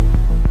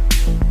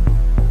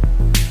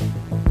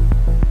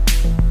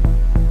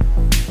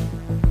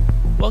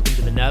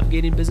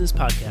Navigating Business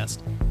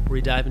podcast, where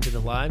we dive into the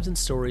lives and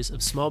stories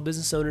of small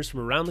business owners from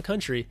around the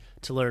country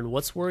to learn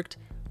what's worked,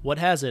 what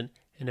hasn't,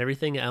 and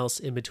everything else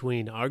in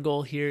between. Our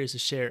goal here is to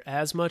share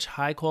as much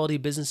high-quality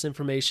business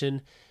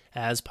information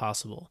as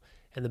possible.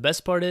 And the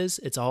best part is,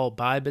 it's all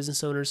by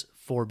business owners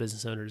for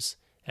business owners.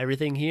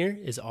 Everything here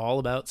is all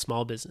about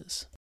small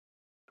business.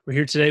 We're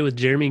here today with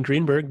Jeremy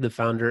Greenberg, the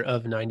founder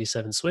of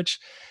 97 Switch.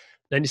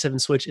 97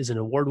 Switch is an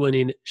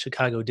award-winning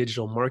Chicago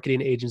digital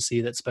marketing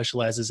agency that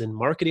specializes in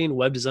marketing,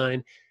 web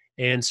design,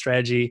 and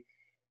strategy.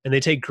 And they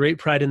take great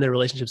pride in their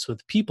relationships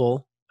with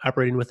people,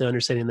 operating with the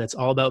understanding that's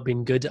all about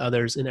being good to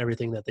others in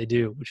everything that they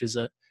do, which is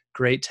a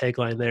great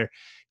tagline there.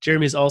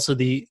 Jeremy is also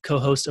the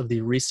co-host of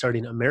the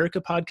Restarting America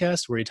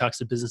podcast, where he talks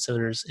to business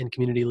owners and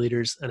community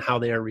leaders on how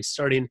they are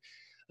restarting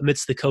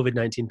amidst the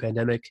COVID-19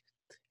 pandemic.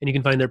 And you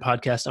can find their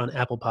podcast on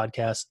Apple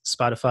Podcasts,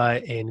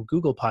 Spotify, and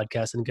Google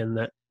Podcasts. And again,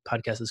 that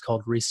podcast is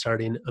called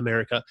Restarting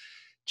America.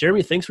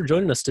 Jeremy, thanks for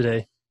joining us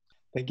today.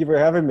 Thank you for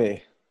having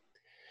me.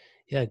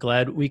 Yeah,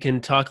 glad we can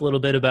talk a little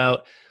bit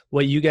about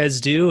what you guys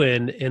do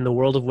in the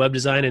world of web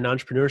design and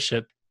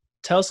entrepreneurship.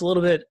 Tell us a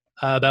little bit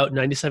about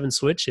 97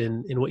 Switch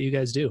and what you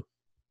guys do.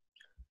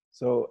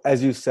 So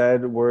as you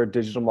said, we're a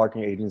digital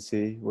marketing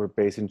agency. We're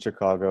based in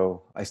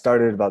Chicago. I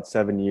started about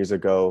 7 years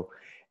ago,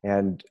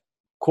 and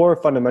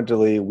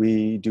fundamentally,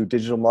 we do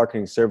digital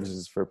marketing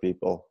services for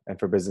people and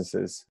for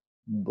businesses.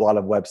 A lot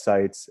of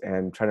websites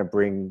and trying to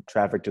bring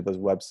traffic to those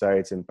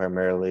websites, and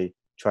primarily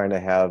trying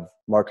to have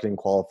marketing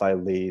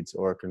qualified leads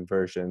or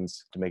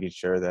conversions to making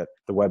sure that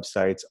the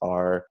websites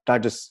are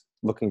not just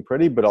looking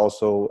pretty, but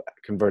also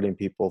converting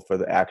people for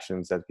the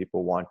actions that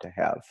people want to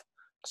have.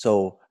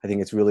 So I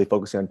think it's really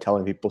focusing on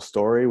telling people's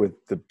story with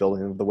the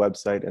building of the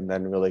website, and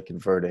then really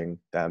converting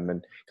them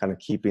and kind of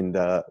keeping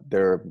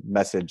their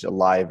message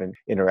alive and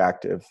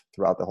interactive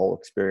throughout the whole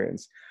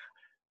experience.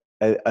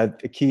 A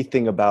key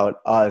thing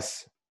about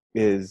us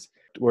is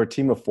we're a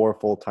team of 4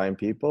 full-time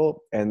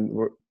people, and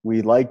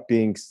we like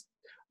being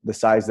the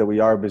size that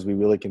we are because we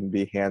really can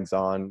be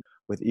hands-on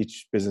with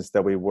each business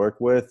that we work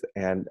with,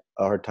 and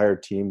our entire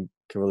team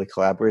can really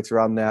collaborate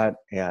around that.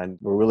 And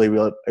we're really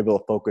able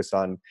to focus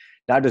on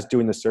not just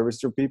doing the service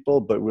for people,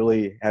 but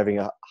really having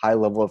a high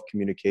level of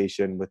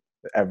communication with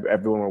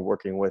everyone we're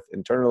working with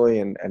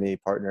internally and any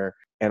partner,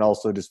 and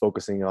also just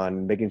focusing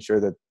on making sure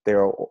that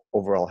they're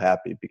overall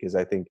happy, because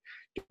I think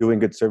doing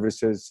good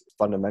services is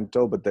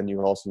fundamental, but then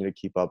you also need to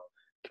keep up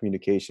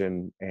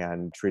communication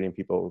and treating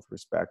people with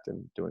respect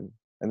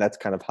and that's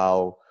kind of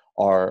how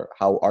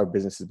our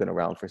business has been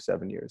around for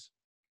 7 years.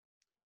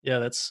 Yeah,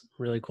 that's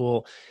really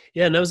cool.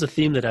 Yeah, and that was a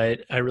theme that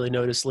I really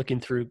noticed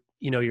looking through,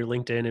 your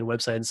LinkedIn and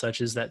website and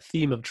such, is that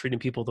theme of treating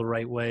people the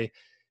right way.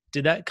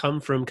 Did that come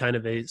from kind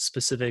of a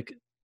specific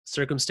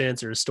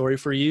circumstance or a story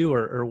for you,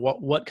 or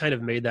what kind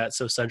of made that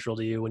so central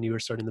to you when you were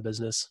starting the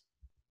business?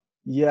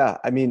 Yeah,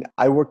 I mean,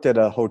 I worked at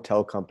a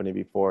hotel company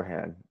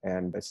beforehand,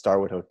 and at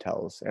Starwood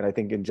Hotels. And I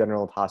think in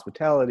general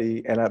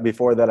hospitality, and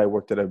before that I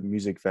worked at a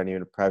music venue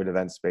in a private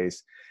event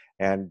space.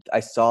 And I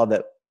saw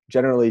that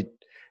generally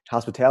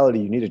hospitality,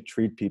 you need to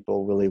treat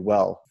people really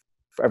well.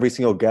 For every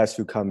single guest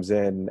who comes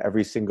in,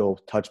 every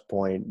single touch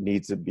point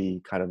needs to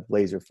be kind of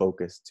laser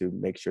focused to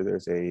make sure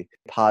there's a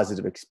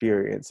positive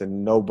experience,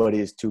 and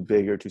nobody is too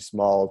big or too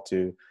small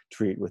to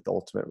treat with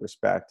ultimate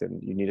respect.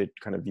 And you need to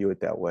kind of view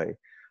it that way.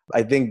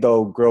 I think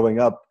though, growing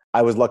up,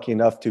 I was lucky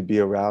enough to be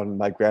around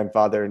my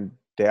grandfather and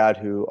dad,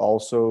 who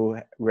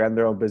also ran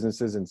their own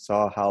businesses, and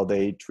saw how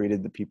they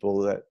treated the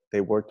people that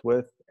they worked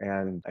with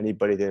and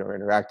anybody they were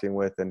interacting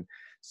with, and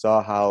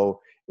saw how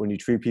when you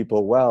treat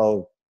people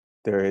well,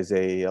 there is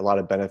a lot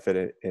of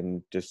benefit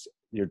in just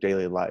your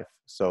daily life.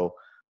 So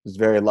it's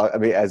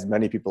as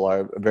many people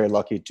are, very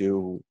lucky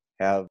to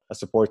have a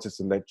support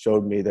system that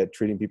showed me that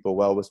treating people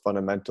well was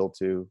fundamental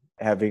to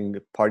having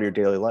part of your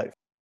daily life.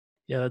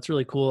 Yeah, that's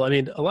really cool. I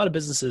mean, a lot of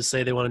businesses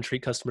say they want to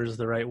treat customers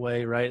the right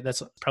way, right?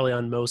 That's probably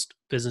on most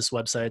business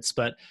websites.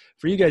 But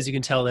for you guys, you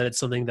can tell that it's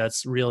something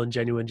that's real and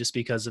genuine just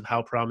because of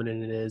how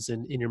prominent it is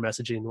in your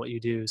messaging and what you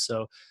do.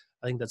 So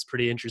I think that's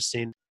pretty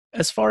interesting.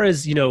 As far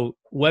as,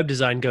 web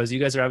design goes, you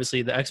guys are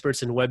obviously the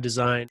experts in web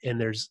design,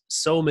 and there's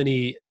so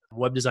many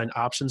web design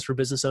options for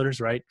business owners,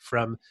 right?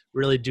 From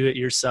really do it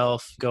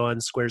yourself, go on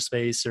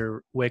Squarespace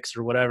or Wix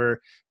or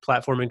whatever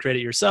platform and create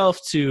it yourself,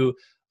 to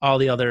all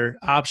the other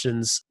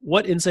options.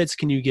 What insights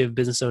can you give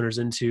business owners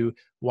into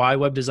why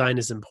web design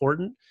is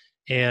important,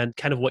 and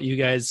kind of what you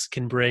guys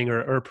can bring, or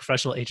a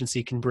professional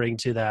agency can bring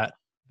to that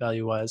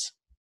value-wise?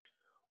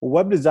 Well,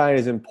 web design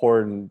is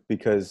important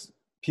because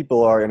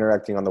people are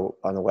interacting on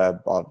the web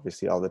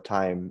obviously all the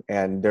time,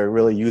 and they're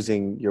really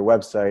using your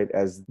website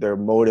as their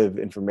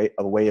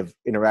a way of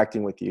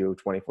interacting with you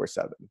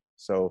 24/7.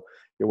 So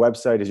your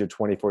website is your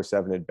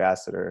 24/7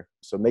 ambassador.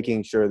 So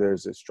making sure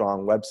there's a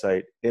strong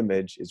website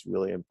image is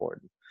really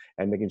important,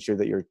 and making sure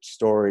that your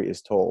story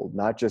is told,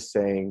 not just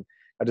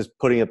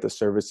putting up the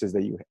services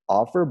that you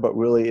offer, but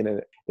really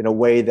in a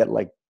way that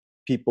like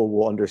people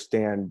will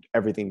understand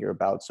everything you're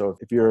about. So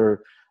if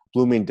you're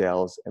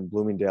Bloomingdale's, and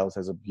Bloomingdale's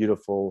has a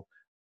beautiful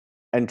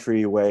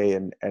entryway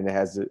and it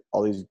has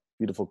all these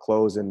beautiful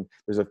clothes and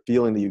there's a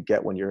feeling that you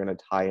get when you're in a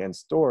high-end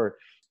store.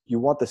 You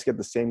want to get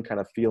the same kind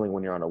of feeling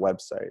when you're on a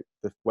website.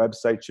 The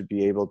website should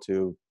be able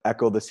to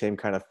echo the same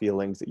kind of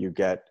feelings that you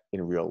get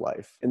in real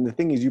life. And the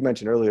thing is, you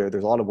mentioned earlier,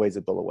 there's a lot of ways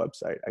to build a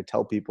website. I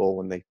tell people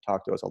when they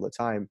talk to us all the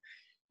time,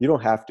 you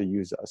don't have to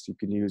use us. You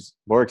can use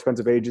more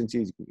expensive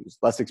agencies, you can use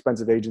less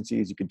expensive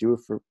agencies, you could do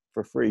it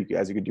for free,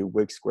 as you could do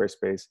Wix,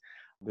 Squarespace.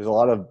 There's a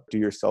lot of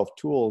do-yourself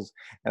tools.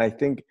 And I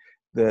think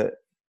the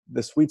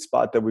sweet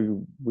spot that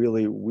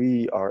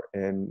we are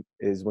in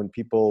is when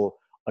people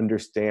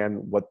understand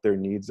what their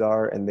needs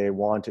are and they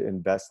want to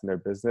invest in their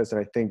business. And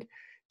I think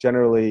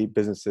generally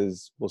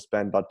businesses will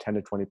spend about 10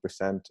 to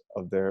 20%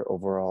 of their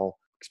overall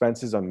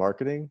expenses on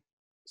marketing.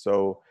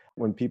 So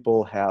when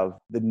people have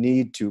the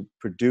need to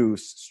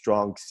produce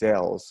strong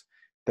sales,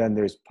 then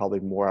there's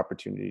probably more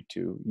opportunity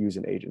to use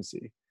an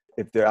agency.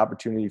 If the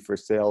opportunity for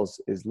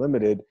sales is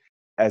limited,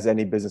 as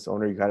any business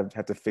owner, you kind of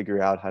have to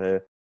figure out how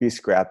to be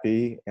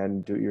scrappy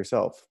and do it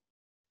yourself.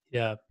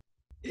 Yeah.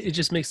 It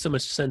just makes so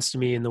much sense to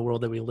me in the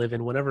world that we live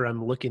in. Whenever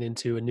I'm looking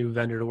into a new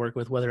vendor to work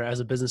with, whether as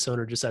a business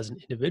owner, or just as an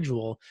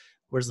individual,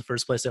 where's the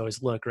first place I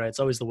always look, right? It's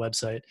always the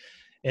website.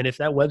 And if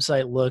that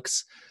website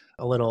looks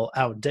a little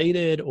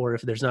outdated, or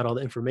if there's not all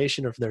the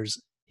information, or if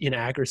there's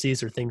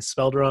inaccuracies or things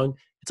spelled wrong,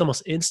 it's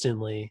almost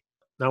instantly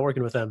not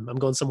working with them. I'm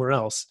going somewhere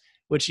else,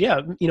 which,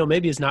 yeah,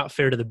 maybe is not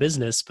fair to the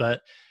business,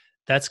 but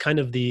that's kind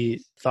of the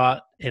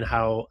thought and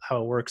how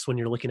it works when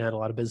you're looking at a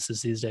lot of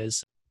businesses these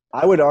days.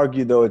 I would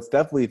argue, though, it's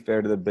definitely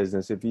fair to the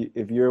business. If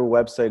your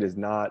website is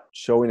not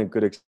showing a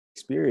good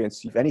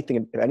experience, if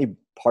any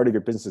part of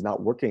your business is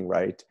not working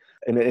right,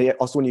 and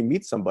also when you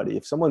meet somebody,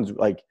 if someone's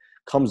like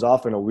comes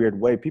off in a weird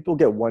way, people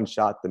get one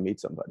shot to meet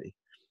somebody.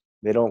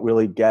 They don't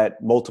really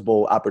get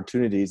multiple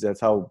opportunities.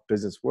 That's how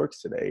business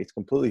works today. It's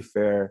completely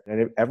fair.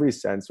 And in every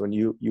sense, when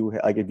you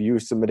like, if you're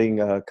submitting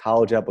a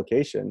college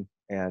application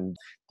and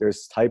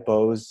there's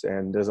typos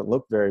and doesn't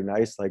look very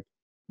nice, like,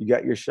 you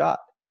got your shot.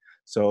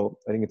 So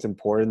I think it's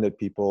important that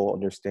people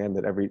understand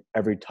that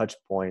every touch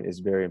point is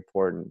very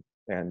important.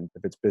 And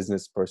if it's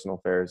business, personal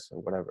affairs, or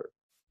whatever.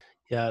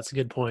 Yeah, that's a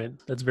good point.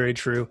 That's very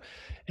true.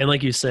 And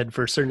like you said,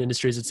 for certain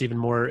industries, it's even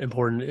more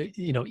important,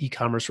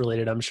 e-commerce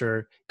related, I'm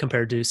sure,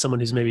 compared to someone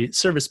who's maybe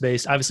service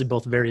based. Obviously,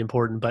 both very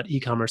important, but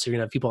e-commerce, you're going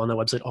to have people on the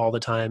website all the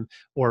time,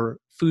 or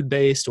food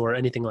based, or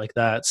anything like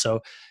that.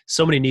 So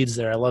many needs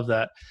there. I love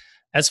that.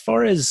 As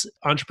far as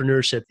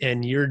entrepreneurship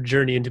and your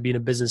journey into being a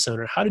business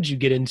owner, how did you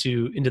get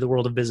into the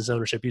world of business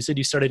ownership? You said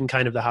you started in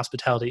kind of the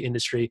hospitality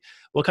industry.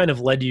 What kind of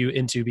led you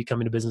into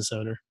becoming a business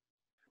owner?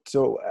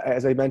 So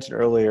as I mentioned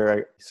earlier,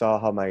 I saw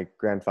how my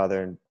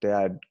grandfather and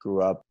dad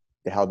grew up,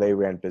 how they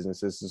ran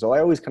businesses. So I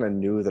always kind of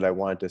knew that I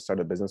wanted to start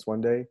a business one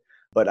day.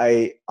 But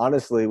I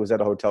honestly was at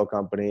a hotel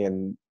company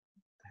and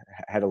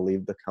had to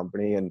leave the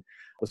company and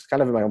was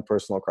kind of in my own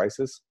personal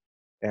crisis.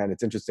 And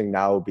it's interesting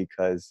now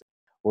because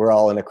we're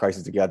all in a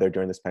crisis together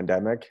during this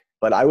pandemic.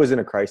 But I was in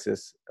a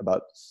crisis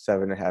about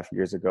 7.5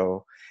 years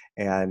ago,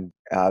 and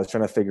I was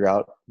trying to figure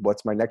out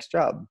what's my next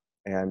job.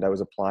 And I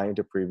was applying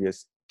to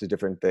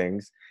different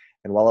things.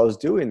 And while I was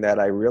doing that,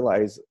 I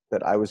realized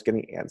that I was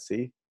getting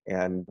antsy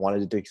and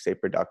wanted to stay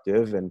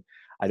productive. And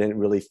I didn't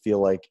really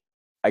feel like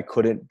I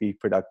couldn't be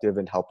productive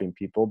in helping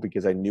people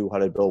because I knew how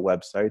to build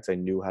websites. I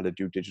knew how to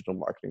do digital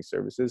marketing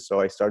services. So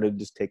I started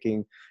just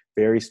taking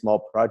very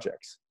small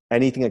projects,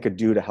 anything I could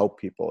do to help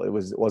people.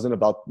 It wasn't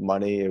about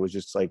money. It was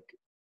just like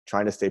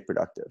trying to stay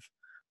productive.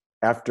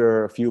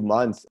 After a few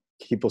months,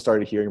 people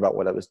started hearing about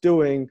what I was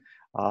doing,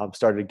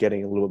 started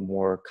getting a little bit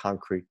more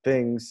concrete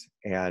things,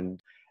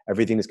 and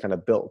everything is kind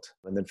of built.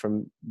 And then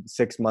from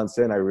 6 months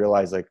in, I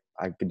realized like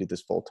I could do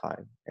this full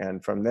time.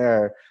 And from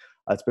there,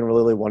 it's been a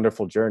really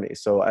wonderful journey.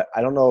 So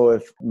I don't know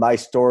if my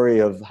story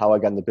of how I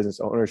got into business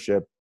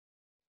ownership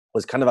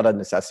was kind of out of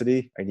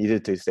necessity. I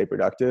needed to stay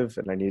productive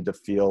and I needed to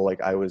feel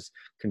like I was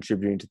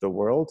contributing to the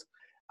world.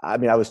 I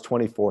mean, I was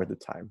 24 at the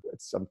time.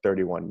 I'm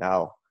 31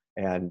 now.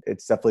 And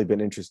it's definitely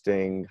been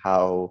interesting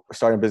how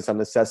starting a business on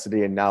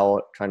necessity and now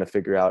trying to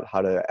figure out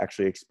how to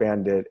actually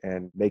expand it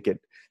and make it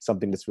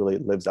something that's really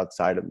lives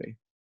outside of me.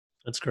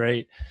 That's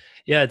great.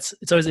 Yeah, it's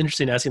always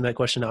interesting asking that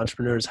question to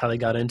entrepreneurs, how they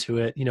got into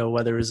it,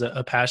 whether it was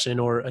a passion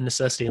or a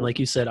necessity. And like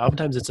you said,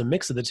 oftentimes it's a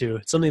mix of the two.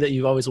 It's something that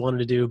you've always wanted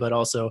to do, but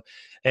also,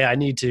 hey, I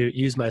need to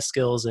use my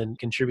skills and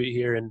contribute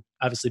here and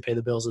obviously pay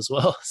the bills as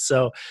well.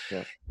 So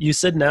Yeah. you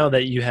said now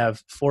that you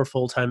have 4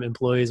 full-time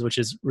employees, which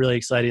is really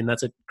exciting.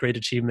 That's a great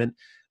achievement.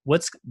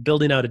 What's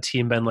building out a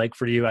team been like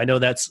for you? I know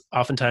that's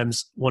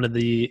oftentimes one of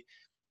the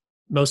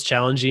most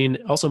challenging,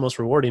 also most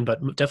rewarding,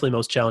 but definitely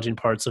most challenging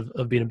parts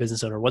of being a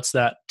business owner. What's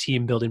that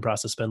team building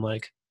process been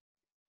like?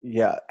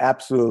 Yeah,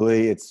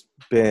 absolutely. It's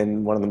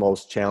been one of the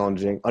most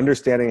challenging.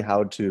 Understanding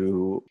how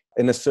to,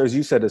 as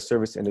you said, the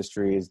service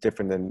industry is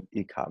different than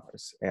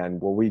e-commerce. And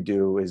what we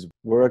do is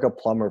we're like a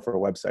plumber for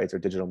websites or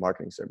digital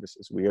marketing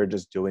services. We are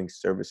just doing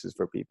services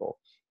for people.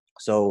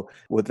 So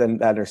within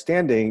that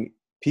understanding,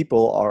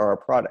 people are our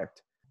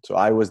product. So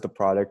I was the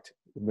product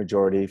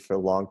majority for a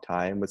long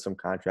time with some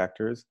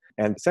contractors.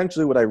 And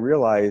essentially what I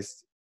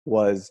realized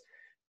was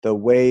the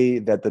way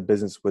that the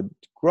business would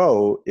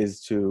grow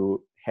is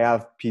to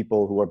have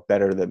people who are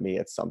better than me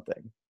at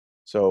something.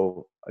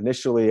 So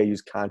initially I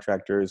used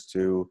contractors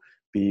to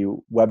be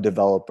web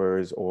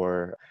developers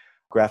or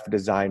graphic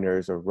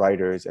designers or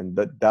writers, and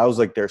that was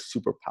like their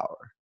superpower,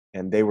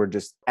 and they were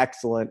just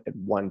excellent at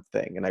one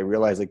thing. And I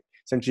realized, like,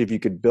 essentially, if you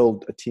could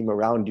build a team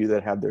around you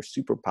that have their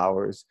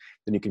superpowers,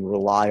 then you can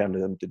rely on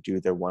them to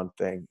do their one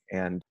thing.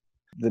 And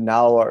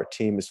now our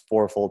team is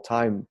 4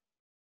 full-time,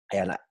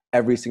 and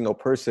every single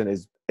person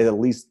is at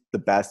least the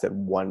best at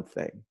one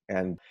thing.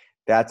 And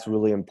that's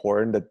really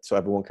important, that so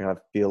everyone can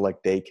feel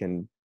like they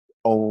can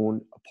own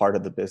a part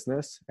of the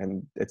business,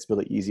 and it's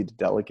really easy to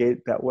delegate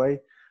that way.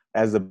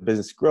 As the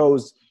business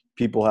grows,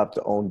 people have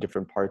to own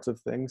different parts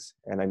of things.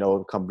 And I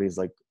know companies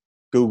like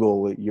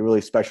Google, you're really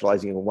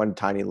specializing in one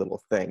tiny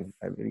little thing.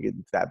 I mean,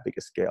 it's that big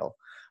a scale.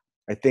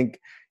 I think in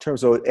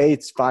terms of,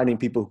 it's finding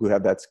people who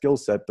have that skill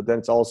set, but then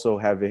it's also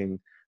having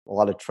a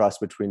lot of trust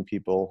between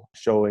people,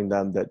 showing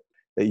them that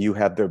you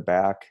have their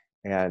back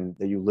and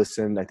that you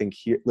listen. I think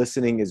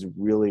listening is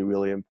really,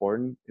 really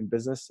important in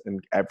business and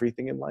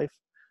everything in life,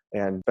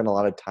 and spend a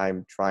lot of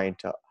time trying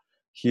to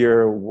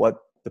hear what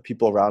the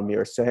people around me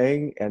are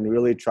saying and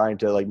really trying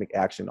to like make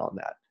action on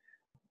that.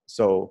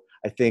 So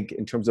I think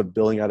in terms of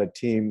building out a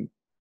team,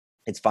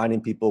 it's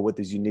finding people with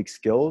these unique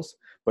skills,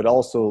 but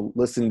also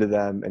listening to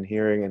them and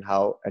hearing and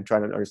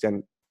trying to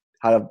understand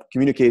how to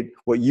communicate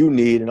what you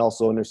need, and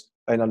also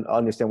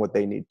understand what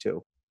they need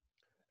too.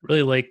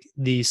 Really like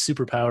the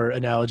superpower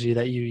analogy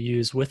that you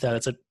use with that.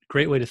 It's a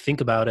great way to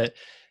think about it.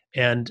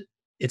 And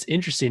it's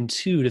interesting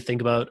too to think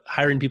about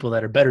hiring people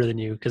that are better than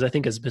you, because I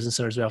think as business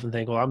owners we often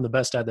think, well, I'm the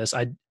best at this.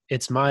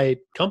 It's my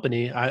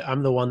company.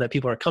 I'm the one that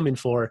people are coming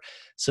for.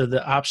 So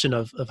the option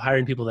of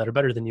hiring people that are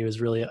better than you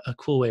is really a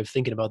cool way of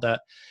thinking about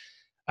that.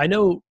 I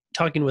know,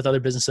 talking with other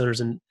business owners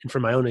and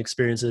from my own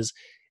experiences,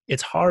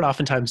 it's hard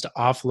oftentimes to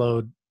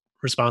offload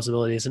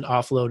responsibilities and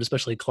offload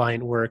especially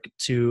client work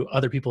to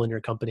other people in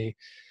your company.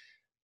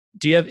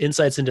 Do you have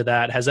insights into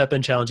that? Has that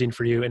been challenging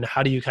for you? And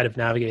how do you kind of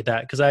navigate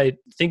that? Because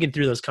thinking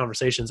through those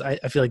conversations, I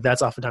feel like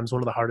that's oftentimes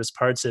one of the hardest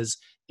parts is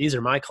these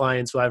are my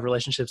clients who I have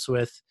relationships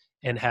with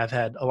and have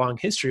had a long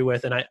history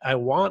with. And I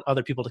want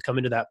other people to come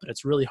into that, but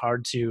it's really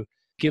hard to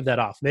give that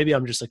off. Maybe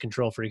I'm just a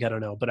control freak. I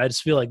don't know. But I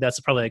just feel like that's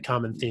probably a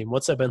common theme.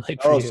 What's that been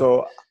like for Oh, you?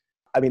 so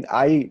I mean,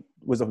 I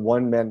was a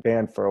one-man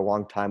band for a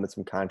long time with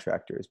some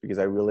contractors because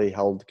I really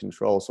held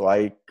control. So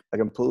I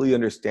completely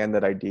understand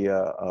that idea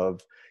of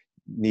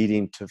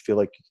needing to feel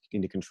like you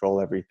need to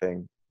control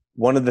everything.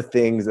 One of the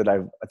things that I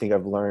think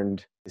I've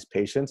learned is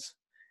patience,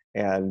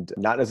 and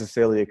not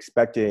necessarily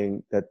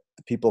expecting that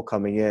the people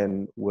coming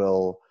in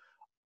will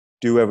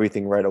do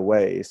everything right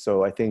away.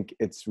 So I think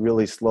it's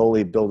really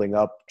slowly building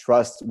up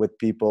trust with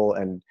people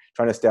and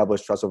trying to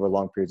establish trust over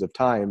long periods of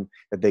time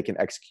that they can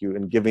execute,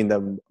 and giving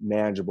them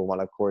manageable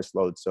amount of course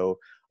load. So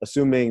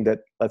assuming that,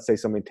 let's say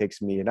something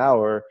takes me an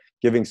hour,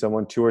 giving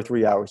someone 2 or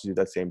 3 hours to do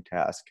that same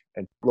task,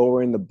 and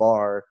lowering the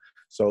bar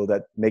so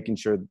that making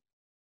sure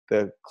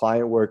the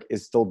client work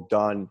is still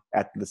done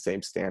at the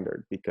same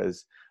standard.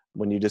 Because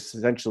when you just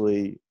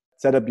essentially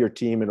set up your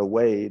team in a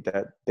way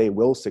that they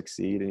will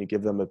succeed and you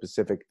give them a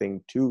specific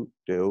thing to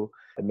do,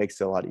 it makes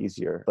it a lot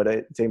easier. But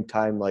at the same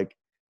time, like,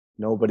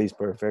 nobody's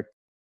perfect.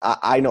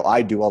 I know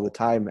I do all the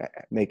time,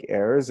 make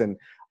errors, and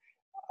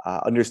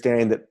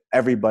understanding that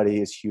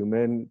everybody is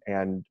human,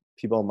 and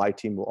people on my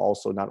team will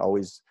also not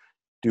always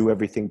do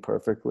everything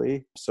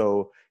perfectly.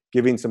 So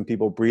giving some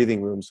people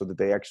breathing room so that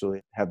they actually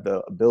have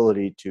the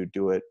ability to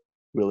do it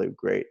really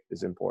great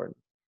is important.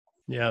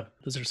 Yeah,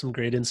 those are some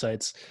great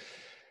insights.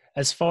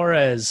 As far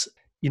as,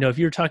 if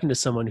you're talking to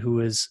someone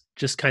who is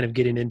just kind of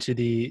getting into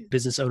the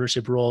business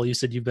ownership role, you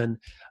said you've been,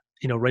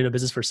 running a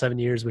business for 7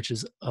 years, which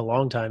is a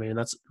long time, and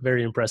that's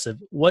very impressive.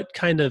 What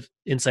kind of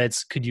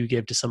insights could you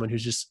give to someone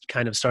who's just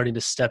kind of starting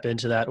to step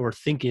into that, or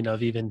thinking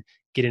of even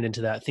getting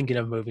into that, thinking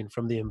of moving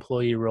from the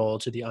employee role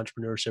to the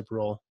entrepreneurship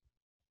role?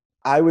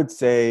 I would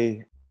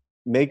say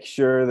make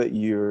sure that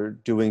you're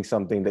doing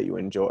something that you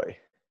enjoy,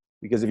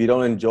 because if you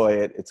don't enjoy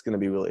it, it's going to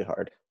be really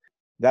hard.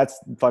 That's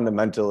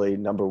fundamentally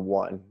number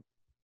one.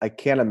 I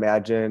can't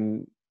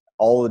imagine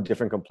all the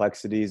different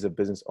complexities of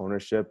business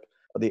ownership,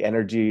 the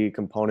energy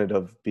component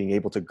of being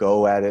able to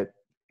go at it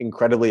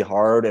incredibly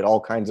hard at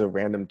all kinds of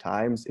random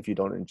times if you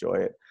don't enjoy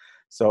it.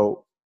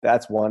 So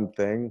that's one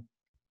thing.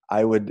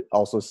 I would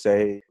also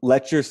say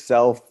let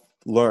yourself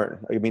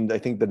learn. I mean, I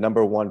think the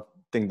number one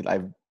thing that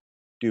I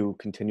do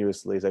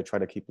continuously is I try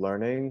to keep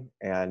learning,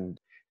 and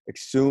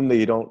assume that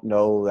you don't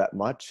know that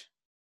much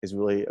is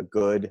really a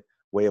good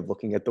way of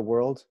looking at the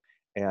world.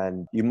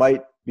 And you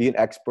might be an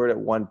expert at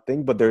one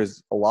thing, but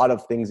there's a lot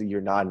of things that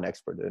you're not an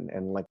expert in.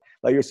 And like,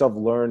 let yourself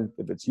learn.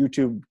 If it's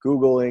YouTube,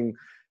 Googling,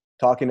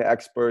 talking to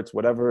experts,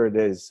 whatever it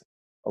is,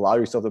 allow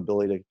yourself the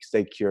ability to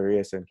stay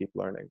curious and keep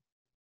learning.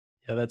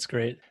 Yeah, that's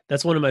great.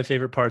 That's one of my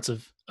favorite parts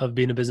of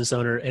being a business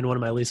owner, and one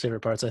of my least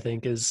favorite parts, I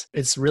think, is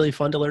it's really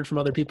fun to learn from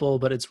other people,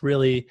 but it's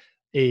really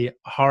a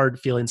hard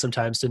feeling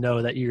sometimes to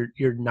know that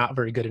you're not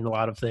very good in a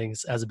lot of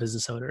things as a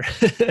business owner.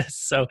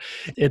 So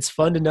it's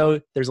fun to know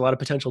there's a lot of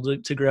potential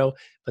to grow,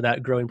 but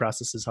that growing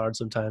process is hard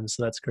sometimes.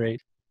 So that's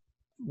great.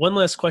 One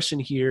last question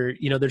here.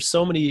 There's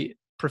so many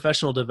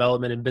professional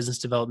development and business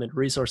development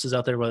resources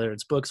out there, whether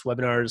it's books,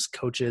 webinars,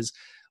 coaches.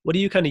 What do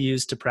you kind of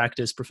use to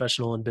practice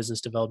professional and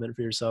business development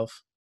for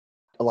yourself?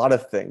 A lot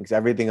of things,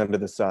 everything under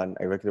the sun.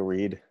 I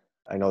regularly read.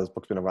 I know this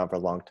book's been around for a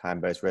long time,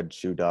 but I just read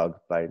Shoe Dog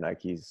by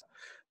Nike's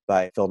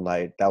by Phil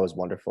Knight. That was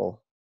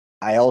wonderful.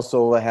 I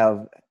also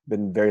have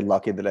been very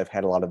lucky that I've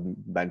had a lot of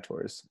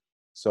mentors.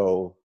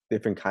 So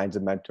different kinds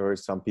of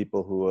mentors, some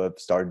people who have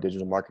started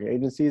digital marketing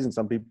agencies and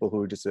some people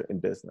who are just in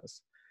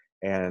business.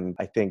 And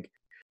I think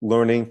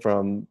learning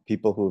from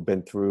people who have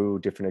been through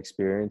different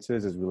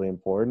experiences is really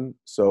important.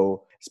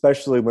 So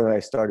especially when I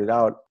started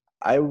out,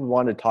 I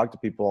want to talk to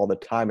people all the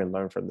time and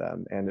learn from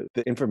them. And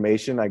the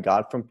information I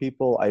got from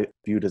people, I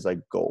viewed as like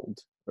gold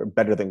or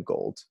better than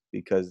gold,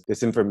 because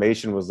this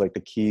information was like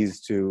the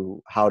keys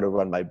to how to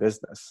run my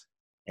business.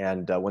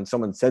 And when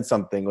someone said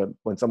something,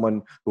 when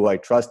someone who I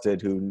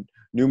trusted, who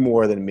knew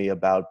more than me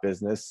about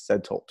business,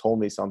 told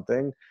me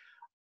something,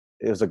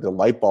 it was like the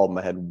light bulb in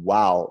my head.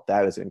 Wow,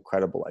 that is an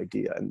incredible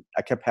idea. And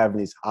I kept having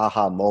these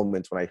aha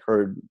moments when I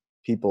heard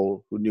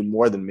people who knew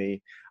more than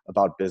me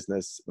about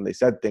business, when they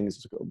said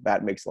things,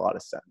 that makes a lot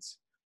of sense.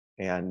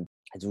 And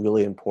it's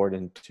really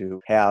important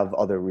to have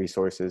other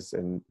resources.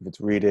 And if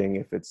it's reading,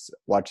 if it's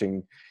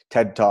watching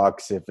TED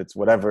Talks, if it's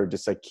whatever,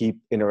 just like keep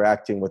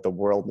interacting with the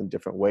world in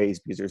different ways,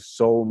 because there's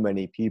so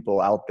many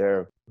people out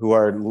there who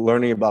are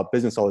learning about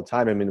business all the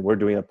time. I mean, we're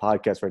doing a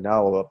podcast right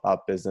now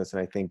about business.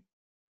 And I think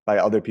by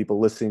other people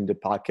listening to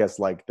podcasts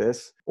like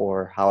this,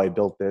 or How I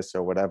Built This,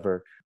 or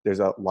whatever, there's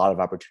a lot of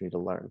opportunity to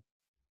learn.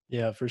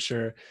 Yeah, for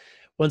sure.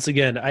 Once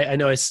again, I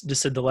know I just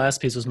said the last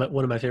piece was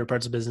one of my favorite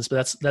parts of business,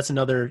 but that's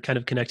another kind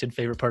of connected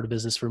favorite part of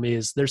business for me.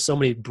 Is there's so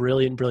many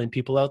brilliant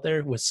people out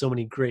there with so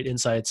many great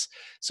insights.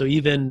 So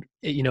even,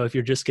 if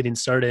you're just getting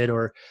started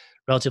or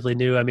relatively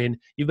new, I mean,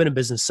 you've been in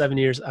business 7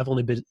 years. I've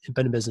only been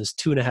in business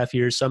 2.5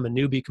 years. So I'm a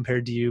newbie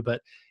compared to you,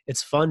 but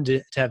it's fun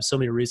to have so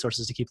many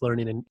resources to keep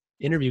learning and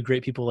interview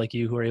great people like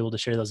you who are able to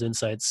share those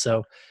insights.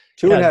 So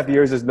 2.5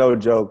 years is no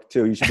joke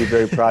too. You should be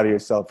very proud of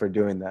yourself for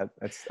doing that.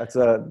 That's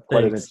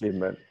quite an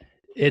achievement.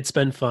 It's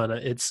been fun.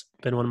 It's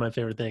been one of my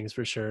favorite things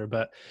for sure.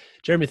 But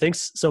Jeremy,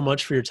 thanks so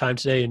much for your time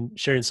today and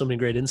sharing so many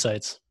great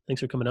insights. Thanks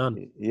for coming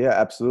on. Yeah,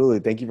 absolutely.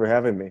 Thank you for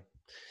having me.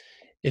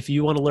 If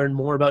you want to learn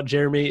more about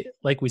Jeremy,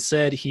 like we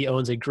said, he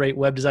owns a great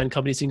web design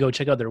company. So you can go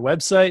check out their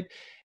website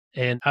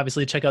and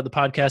obviously check out the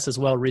podcast as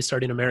well,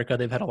 Restarting America.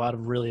 They've had a lot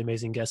of really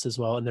amazing guests as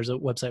well. And there's a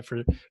website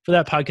for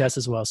that podcast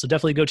as well. So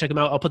definitely go check them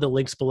out. I'll put the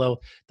links below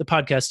the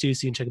podcast too,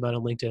 so you can check them out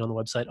on LinkedIn, on the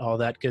website, all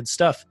that good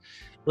stuff.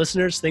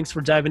 Listeners, thanks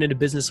for diving into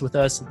business with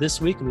us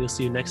this week, and we'll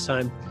see you next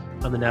time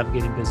on the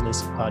Navigating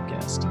Business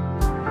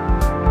podcast.